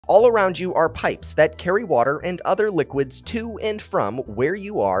All around you are pipes that carry water and other liquids to and from where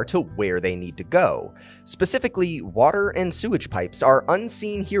you are to where they need to go. Specifically, water and sewage pipes are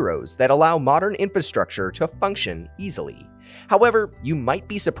unseen heroes that allow modern infrastructure to function easily. However, you might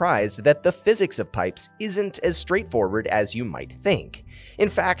be surprised that the physics of pipes isn't as straightforward as you might think. In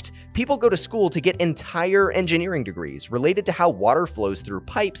fact, people go to school to get entire engineering degrees related to how water flows through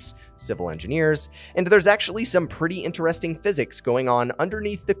pipes, civil engineers, and there's actually some pretty interesting physics going on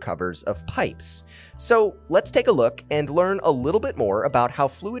underneath the covers of pipes. So let's take a look and learn a little bit more about how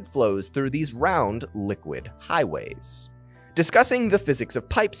fluid flows through these round liquid highways. Discussing the physics of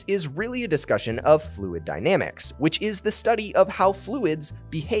pipes is really a discussion of fluid dynamics, which is the study of how fluids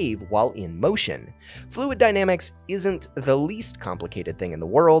behave while in motion. Fluid dynamics isn't the least complicated thing in the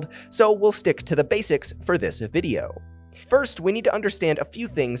world, so we'll stick to the basics for this video. First, we need to understand a few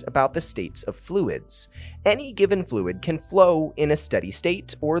things about the states of fluids. Any given fluid can flow in a steady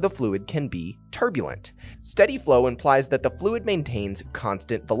state, or the fluid can be turbulent. Steady flow implies that the fluid maintains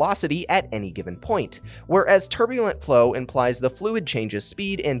constant velocity at any given point, whereas turbulent flow implies the fluid changes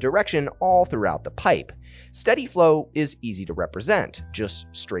speed and direction all throughout the pipe. Steady flow is easy to represent, just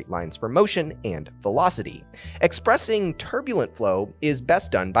straight lines for motion and velocity. Expressing turbulent flow is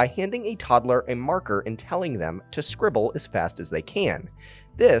best done by handing a toddler a marker and telling them to scribble as fast as they can.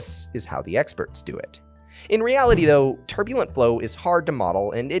 This is how the experts do it. In reality, though, turbulent flow is hard to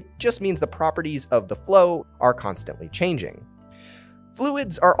model, and it just means the properties of the flow are constantly changing.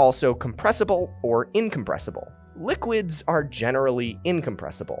 Fluids are also compressible or incompressible. Liquids are generally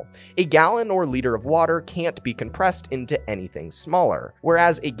incompressible. A gallon or liter of water can't be compressed into anything smaller,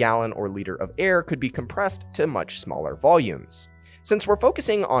 whereas a gallon or liter of air could be compressed to much smaller volumes. Since we're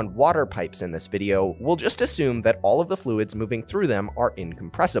focusing on water pipes in this video, we'll just assume that all of the fluids moving through them are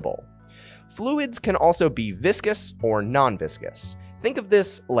incompressible. Fluids can also be viscous or non-viscous. Think of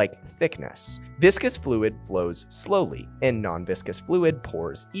this like thickness. Viscous fluid flows slowly, and non-viscous fluid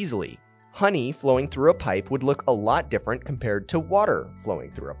pours easily. Honey flowing through a pipe would look a lot different compared to water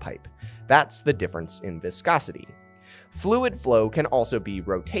flowing through a pipe. That's the difference in viscosity. Fluid flow can also be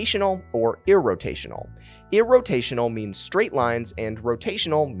rotational or irrotational. Irrotational means straight lines and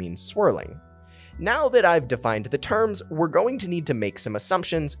rotational means swirling. Now that I've defined the terms, we're going to need to make some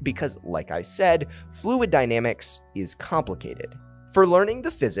assumptions because, like I said, fluid dynamics is complicated. For learning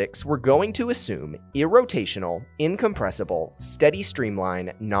the physics, we're going to assume irrotational, incompressible, steady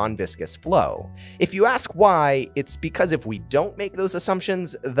streamline, non-viscous flow. If you ask why, it's because if we don't make those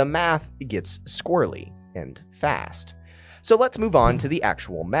assumptions, the math gets squirrely and fast. So let's move on to the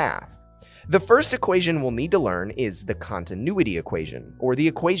actual math. The first equation we'll need to learn is the continuity equation, or the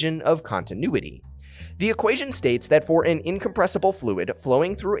equation of continuity. The equation states that for an incompressible fluid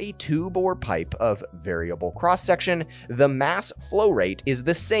flowing through a tube or pipe of variable cross-section, the mass flow rate is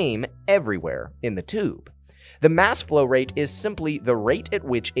the same everywhere in the tube. The mass flow rate is simply the rate at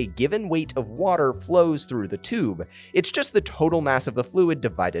which a given weight of water flows through the tube. It's just the total mass of the fluid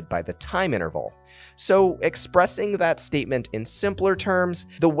divided by the time interval. So, expressing that statement in simpler terms,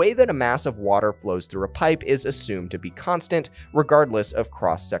 the way that a mass of water flows through a pipe is assumed to be constant, regardless of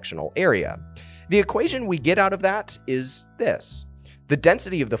cross-sectional area. The equation we get out of that is this. The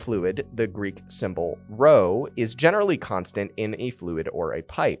density of the fluid, the Greek symbol rho, is generally constant in a fluid or a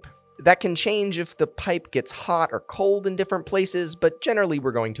pipe. That can change if the pipe gets hot or cold in different places, but generally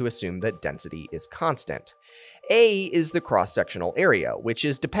we're going to assume that density is constant. A is the cross-sectional area, which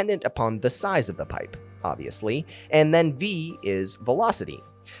is dependent upon the size of the pipe, obviously, and then V is velocity.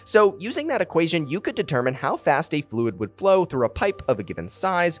 So using that equation, you could determine how fast a fluid would flow through a pipe of a given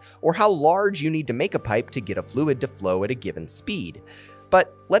size, or how large you need to make a pipe to get a fluid to flow at a given speed.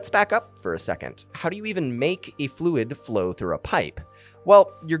 But let's back up for a second. How do you even make a fluid flow through a pipe?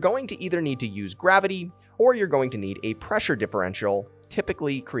 Well, you're going to either need to use gravity, or you're going to need a pressure differential,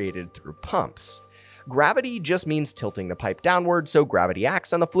 typically created through pumps. Gravity just means tilting the pipe downward, so gravity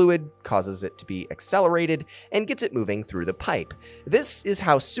acts on the fluid, causes it to be accelerated, and gets it moving through the pipe. This is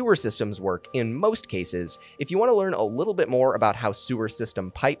how sewer systems work in most cases. If you want to learn a little bit more about how sewer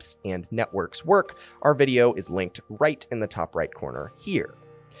system pipes and networks work, our video is linked right in the top right corner here.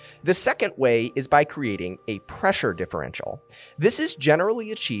 The second way is by creating a pressure differential. This is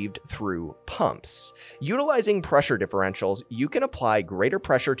generally achieved through pumps. Utilizing pressure differentials, you can apply greater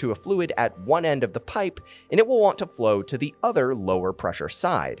pressure to a fluid at one end of the pipe, and it will want to flow to the other lower pressure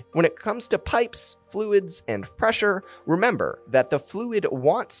side. When it comes to pipes, fluids, and pressure, remember that the fluid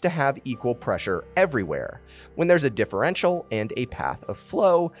wants to have equal pressure everywhere. When there's a differential and a path of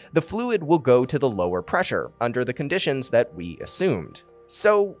flow, the fluid will go to the lower pressure under the conditions that we assumed.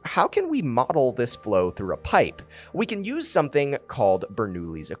 So how can we model this flow through a pipe? We can use something called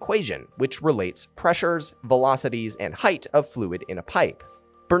Bernoulli's equation, which relates pressures, velocities, and height of fluid in a pipe.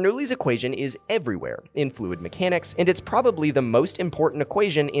 Bernoulli's equation is everywhere in fluid mechanics, and it's probably the most important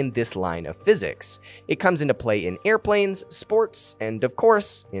equation in this line of physics. It comes into play in airplanes, sports, and of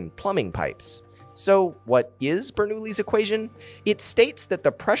course, in plumbing pipes. So what is Bernoulli's equation? It states that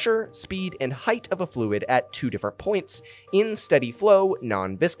the pressure, speed, and height of a fluid at two different points in steady flow,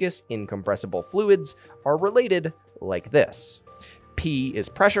 non-viscous, incompressible fluids are related like this. P is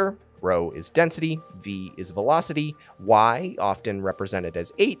pressure, rho is density, v is velocity, y, often represented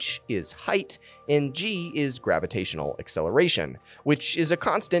as h, is height, and g is gravitational acceleration, which is a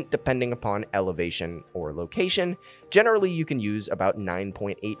constant depending upon elevation or location. Generally, you can use about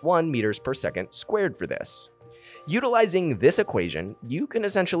 9.81 meters per second squared for this. Utilizing this equation, you can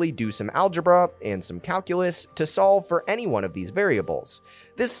essentially do some algebra and some calculus to solve for any one of these variables.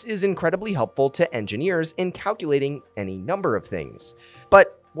 This is incredibly helpful to engineers in calculating any number of things.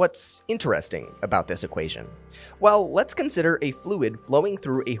 But what's interesting about this equation? Well, let's consider a fluid flowing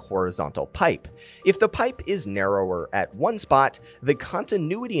through a horizontal pipe. If the pipe is narrower at one spot, the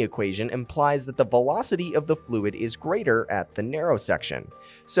continuity equation implies that the velocity of the fluid is greater at the narrow section.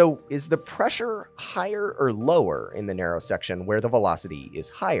 So is the pressure higher or lower in the narrow section where the velocity is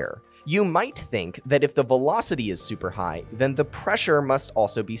higher? You might think that if the velocity is super high, then the pressure must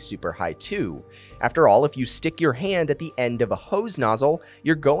also be super high too. After all, if you stick your hand at the end of a hose nozzle,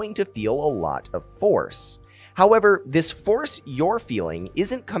 you're going to feel a lot of force. However, this force you're feeling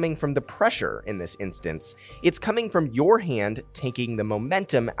isn't coming from the pressure in this instance. It's coming from your hand taking the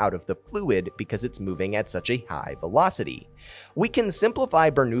momentum out of the fluid because it's moving at such a high velocity. We can simplify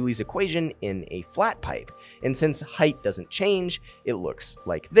Bernoulli's equation in a flat pipe, and since height doesn't change, it looks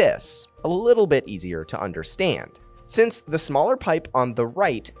like this, a little bit easier to understand. Since the smaller pipe on the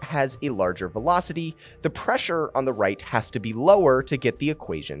right has a larger velocity, the pressure on the right has to be lower to get the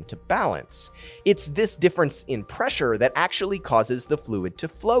equation to balance. It's this difference in pressure that actually causes the fluid to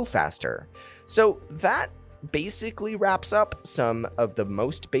flow faster. So that basically wraps up some of the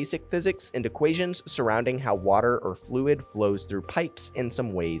most basic physics and equations surrounding how water or fluid flows through pipes and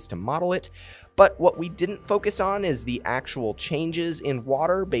some ways to model it. But what we didn't focus on is the actual changes in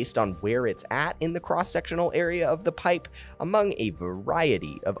water based on where it's at in the cross-sectional area of the pipe, among a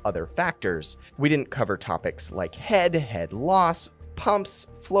variety of other factors. We didn't cover topics like head loss, pumps,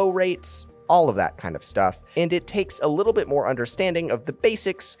 flow rates, all of that kind of stuff, and it takes a little bit more understanding of the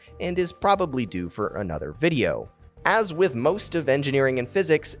basics and is probably due for another video. As with most of engineering and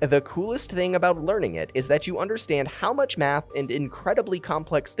physics, the coolest thing about learning it is that you understand how much math and incredibly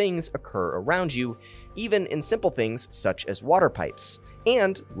complex things occur around you, even in simple things such as water pipes.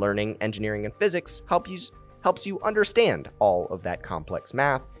 And learning engineering and physics helps you understand all of that complex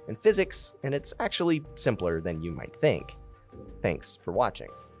math and physics, and it's actually simpler than you might think. Thanks for watching.